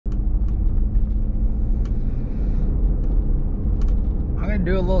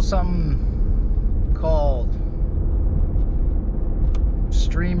to do a little something called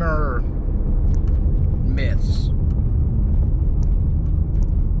streamer myths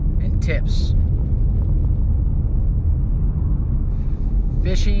and tips.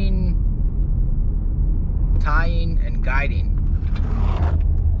 Fishing, tying, and guiding.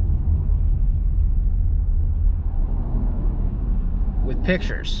 With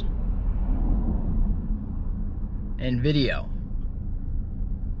pictures and video.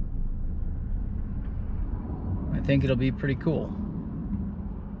 I think it'll be pretty cool.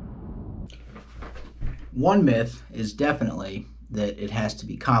 One myth is definitely that it has to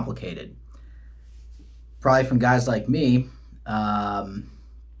be complicated. Probably from guys like me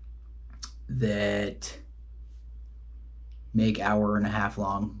that make hour-and-a-half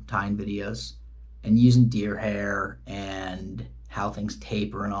long tying videos and using deer hair and how things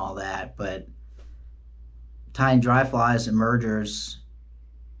taper and all that, but tying dry flies and mergers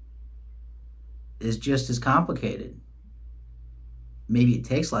is just as complicated. Maybe it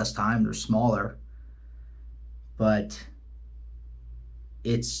takes less time, they're smaller, but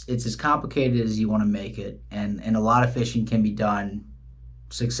it's as complicated as you want to make it, and a lot of fishing can be done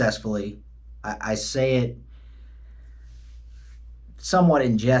successfully. I say it somewhat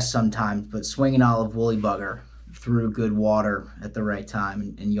in jest sometimes, but swing an olive woolly bugger through good water at the right time,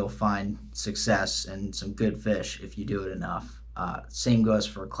 and you'll find success and some good fish if you do it enough. Same goes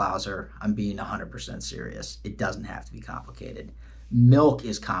for clouser. I'm being 100% serious. It doesn't have to be complicated. Milk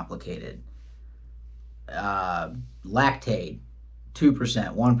is complicated. Lactate,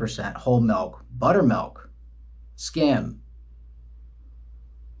 2%, 1%, whole milk, buttermilk, skim.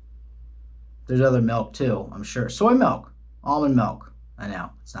 There's other milk too, I'm sure. Soy milk, almond milk. I know,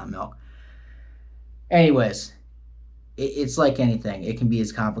 it's not milk. Anyways, it's like anything. It can be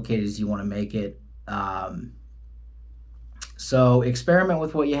as complicated as you want to make it. So experiment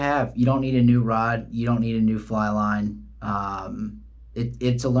with what you have. You don't need a new rod. You don't need a new fly line.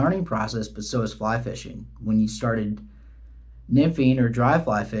 It's a learning process, but so is fly fishing. When you started nymphing or dry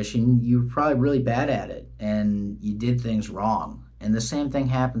fly fishing, you were probably really bad at it and you did things wrong. And the same thing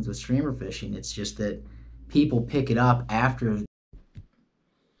happens with streamer fishing. It's just that people pick it up after.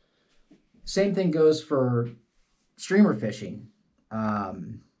 Same thing goes for streamer fishing.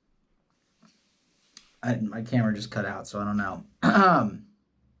 My camera just cut out, so I don't know.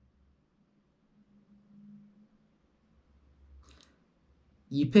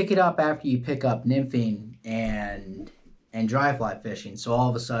 You pick it up after you pick up nymphing and dry fly fishing. So all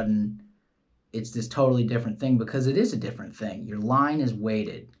of a sudden, it's this totally different thing because it is a different thing. Your line is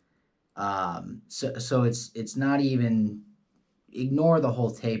weighted. So it's not even, ignore the whole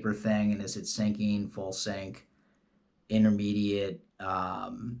taper thing and is it sinking, full sink, intermediate,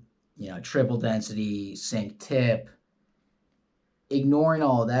 triple density, sink tip. Ignoring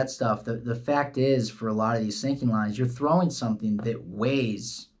all of that stuff, the fact is for a lot of these sinking lines, you're throwing something that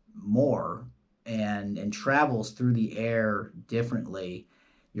weighs more and travels through the air differently.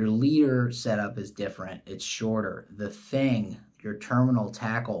 Your leader setup is different. It's shorter. The thing, your terminal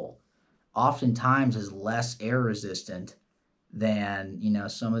tackle, oftentimes is less air resistant than,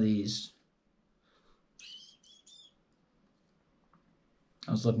 some of these.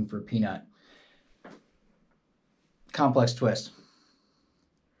 I was looking for a peanut. Complex twist.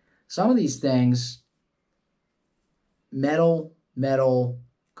 Some of these things, metal,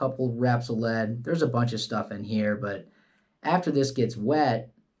 couple wraps of lead. There's a bunch of stuff in here, but after this gets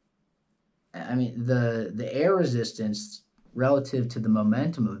wet, I mean, the air resistance relative to the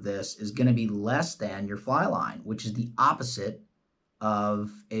momentum of this is going to be less than your fly line, which is the opposite of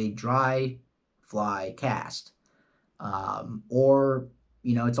a dry fly cast. Or,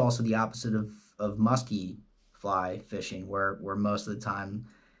 it's also the opposite of musky fly fishing, where most of the time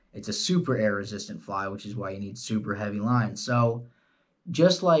it's a super air resistant fly, which is why you need super heavy lines. So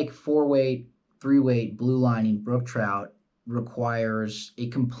just like 4-weight, 3-weight blue lining brook trout requires a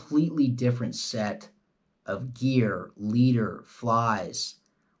completely different set of gear, leader, flies,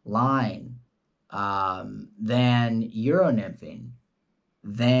 line, than Euro nymphing,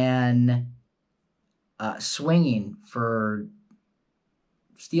 than swinging for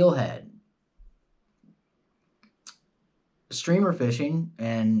steelhead. Streamer fishing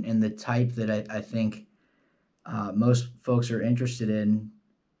and the type that I think most folks are interested in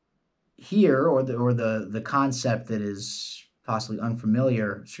here, or the concept that is possibly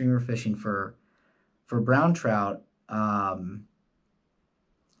unfamiliar, streamer fishing for brown trout.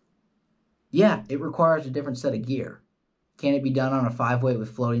 Yeah, it requires a different set of gear. Can it be done on a 5-weight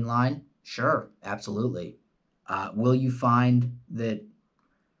with floating line? Sure, absolutely. Will you find that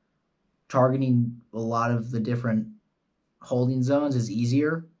targeting a lot of the different holding zones is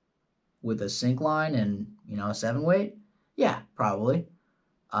easier with a sink line and, you know, a 7 weight? Yeah, probably.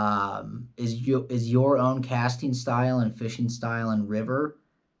 Is your own casting style and fishing style and river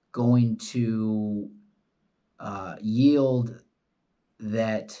going to yield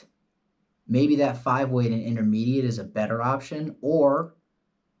that maybe that 5 weight and intermediate is a better option, or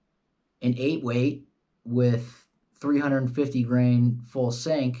an 8 weight with 350 grain full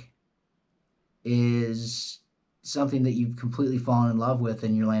sink is something that you've completely fallen in love with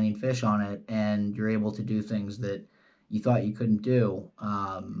and you're landing fish on it and you're able to do things that you thought you couldn't do.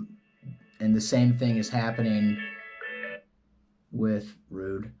 And the same thing is happening with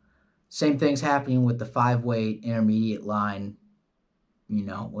rude. Same thing's happening with the 5 weight intermediate line, you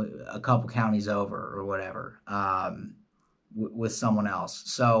know, a couple counties over or whatever, with someone else.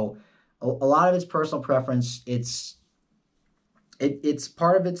 So a lot of it's personal preference. It's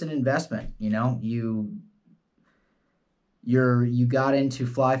part of it's an investment. You know, you got into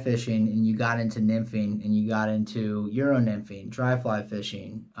fly fishing and you got into nymphing and you got into Euro nymphing, dry fly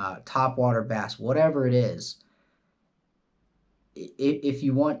fishing, topwater bass, whatever it is. If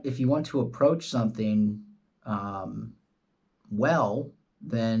you want to approach something well,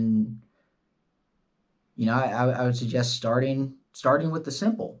 then you know I would suggest starting with the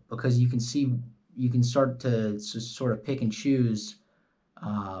simple, because you can start to sort of pick and choose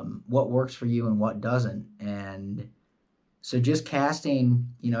what works for you and what doesn't. And so just casting,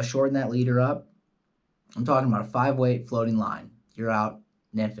 you know, shorten that leader up. I'm talking about a 5 weight floating line. You're out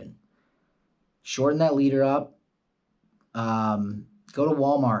nymphing. Shorten that leader up. Go to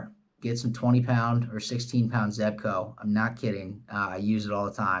Walmart, get some 20-pound or 16-pound Zebco. I'm not kidding. I use it all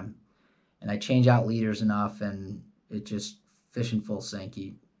the time. And I change out leaders enough, and it just fishing full sink.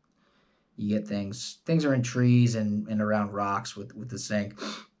 You get things. Things are in trees and around rocks with the sink.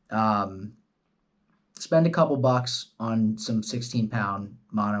 Spend a couple bucks on some 16-pound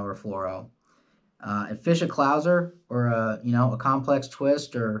mono or fluoro. And fish a clouser or a complex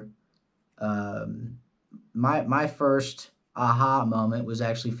twist, or my first aha moment was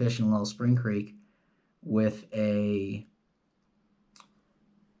actually fishing Little Spring Creek with a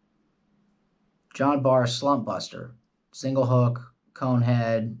John Barr Slump Buster, single hook, cone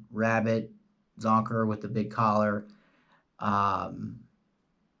head, rabbit, zonker with the big collar.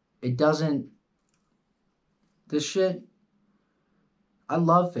 It doesn't. This shit. I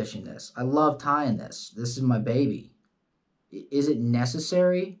love fishing this. I love tying this. This is my baby. Is it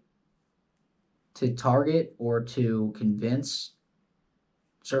necessary to target or to convince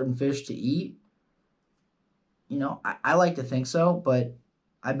certain fish to eat? You know, I like to think so, but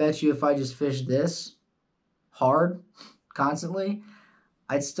I bet you if I just fished this hard constantly,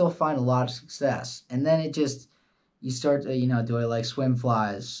 I'd still find a lot of success. And then you start to, you know, do I like swim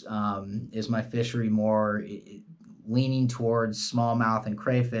flies? Is my fishery more leaning towards smallmouth and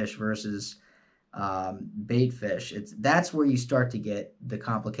crayfish versus bait fish? That's where you start to get the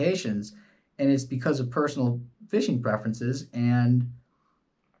complications, and it's because of personal fishing preferences and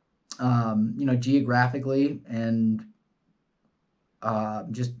geographically and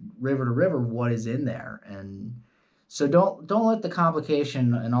just river to river what is in there. And so don't let the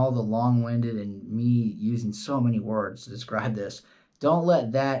complication and all the long-winded and me using so many words to describe this, don't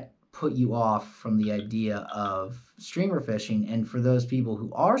let that put you off from the idea of streamer fishing. And for those people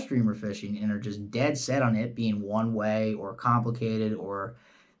who are streamer fishing and are just dead set on it being one way or complicated or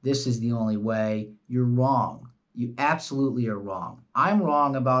this is the only way, you're wrong. You absolutely are wrong. I'm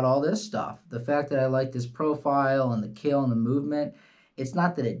wrong about all this stuff. The fact that I like this profile and the kill and the movement, it's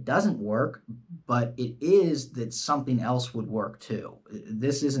not that it doesn't work, but it is that something else would work too.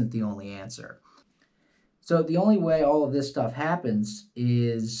 This isn't the only answer. So the only way all of this stuff happens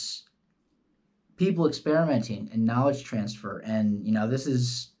is people experimenting and knowledge transfer. And, you know, this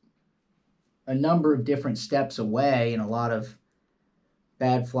is a number of different steps away and a lot of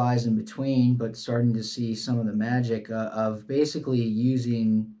bad flies in between, but starting to see some of the magic of basically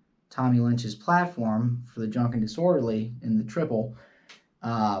using Tommy Lynch's platform for the Drunken Disorderly in the triple.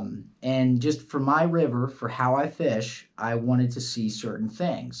 And just for my river, for how I fish, I wanted to see certain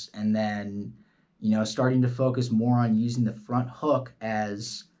things. And then, you know, starting to focus more on using the front hook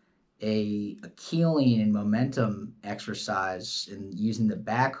as a keeling and momentum exercise and using the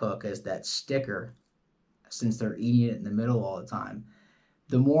back hook as that sticker, since they're eating it in the middle all the time.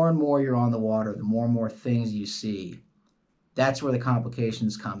 The more and more you're on the water, the more and more things you see. That's where the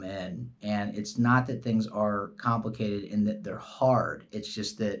complications come in. And it's not that things are complicated in that they're hard. It's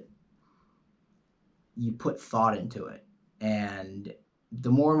just that you put thought into it. And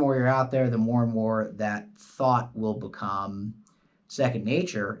the more and more you're out there, the more and more that thought will become second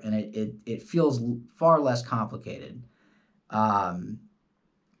nature. And it feels far less complicated.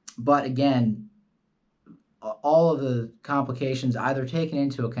 But again, all of the complications either taken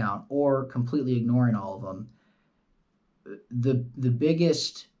into account or completely ignoring all of them, the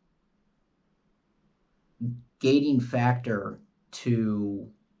biggest gating factor to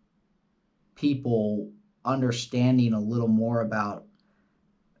people understanding a little more about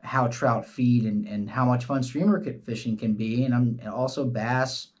how trout feed and how much fun streamer fishing can be, and I'm also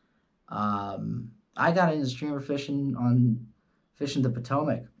bass. I got into streamer fishing the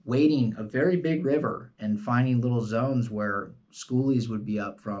Potomac, wading a very big river and finding little zones where schoolies would be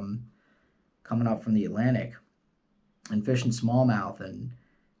coming up from the Atlantic, and fishing smallmouth. And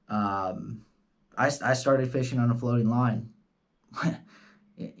I started fishing on a floating line,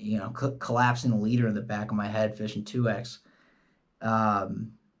 collapsing the leader in the back of my head, fishing 2X.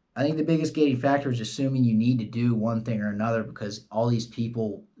 I think the biggest gating factor is assuming you need to do one thing or another, because all these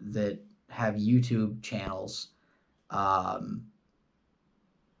people that have YouTube channels, or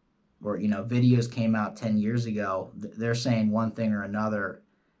videos came out 10 years ago, they're saying one thing or another.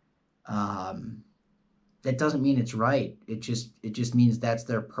 That doesn't mean it's right. It just means that's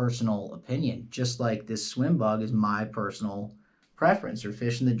their personal opinion. Just like this swim bug is my personal preference, or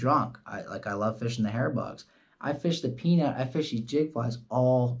fishing the drunk. I love fishing the hair bugs. I fish the peanut. I fish these jig flies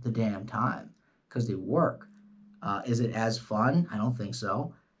all the damn time because they work. Is it as fun? I don't think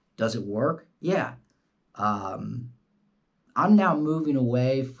so. Does it work? Yeah. I'm now moving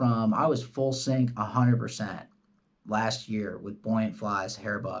away from, I was full sink 100% last year with buoyant flies,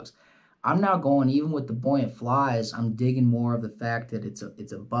 hair bugs. I'm now going, even with the buoyant flies, I'm digging more of the fact that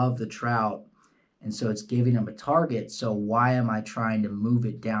it's above the trout, and so it's giving them a target. So why am I trying to move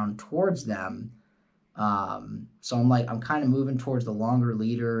it down towards them? So I'm kind of moving towards the longer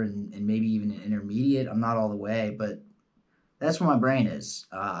leader and maybe even an intermediate. I'm not all the way, but that's where my brain is.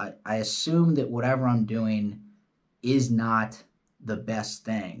 I assume that whatever I'm doing is not the best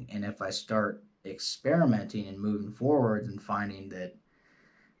thing. And if I start experimenting and moving forwards and finding that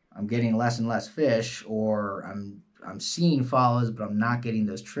I'm getting less and less fish, or I'm seeing follows, but I'm not getting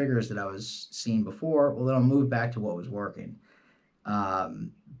those triggers that I was seeing before, well, then I'll move back to what was working.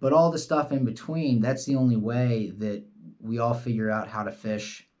 But all the stuff in between, that's the only way that we all figure out how to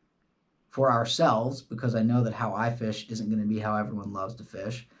fish for ourselves, because I know that how I fish isn't going to be how everyone loves to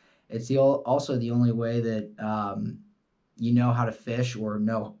fish. It's also the only way that you know how to fish, or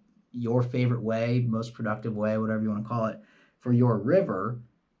know your favorite way, most productive way, whatever you want to call it, for your river.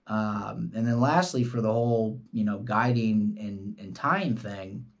 And then lastly, for the whole, guiding and tying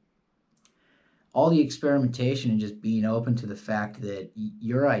thing, all the experimentation and just being open to the fact that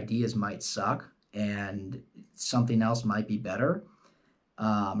your ideas might suck and something else might be better.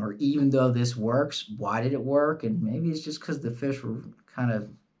 Or even though this works, why did it work? And maybe it's just because the fish were kind of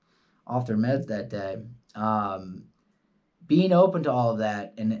off their meds that day. Being open to all of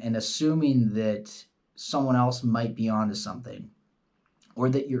that and assuming that someone else might be onto something, or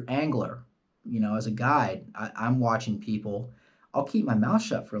that your angler, as a guide, I'm watching people. I'll keep my mouth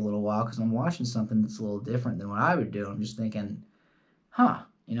shut for a little while because I'm watching something that's a little different than what I would do. I'm just thinking,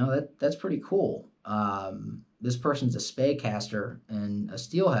 that's pretty cool. This person's a spay caster and a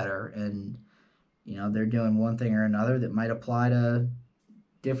steelheader, and they're doing one thing or another that might apply to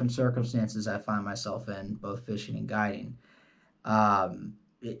different circumstances I find myself in, both fishing and guiding.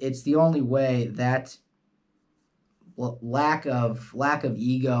 It's the only way that lack of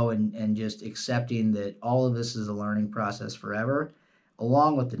ego and just accepting that all of this is a learning process forever,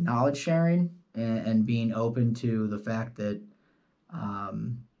 along with the knowledge sharing and being open to the fact that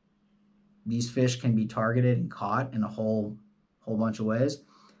these fish can be targeted and caught in a whole bunch of ways.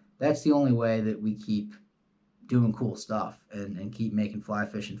 That's the only way that we keep doing cool stuff and keep making fly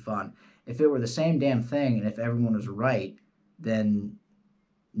fishing fun. If it were the same damn thing, and if everyone was right, then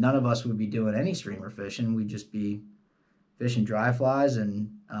none of us would be doing any streamer fishing. We'd just be fishing dry flies, and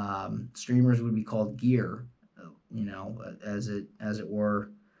streamers would be called gear, as it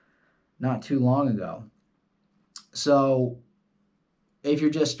were not too long ago. So if you're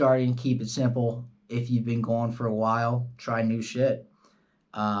just starting, keep it simple. If you've been going for a while, try new shit.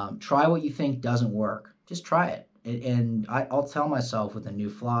 Try what you think doesn't work. Just try it. And I'll tell myself with a new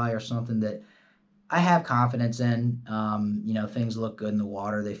fly or something that I have confidence in. Things look good in the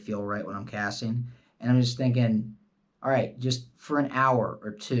water. They feel right when I'm casting. And I'm just thinking, all right, just for an hour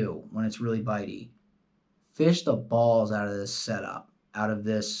or two when it's really bitey, fish the balls out of this setup, out of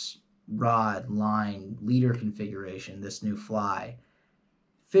this rod, line, leader configuration, this new fly.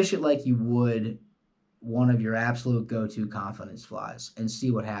 Fish it like you would one of your absolute go-to confidence flies and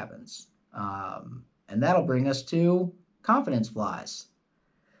see what happens. And that'll bring us to confidence flies.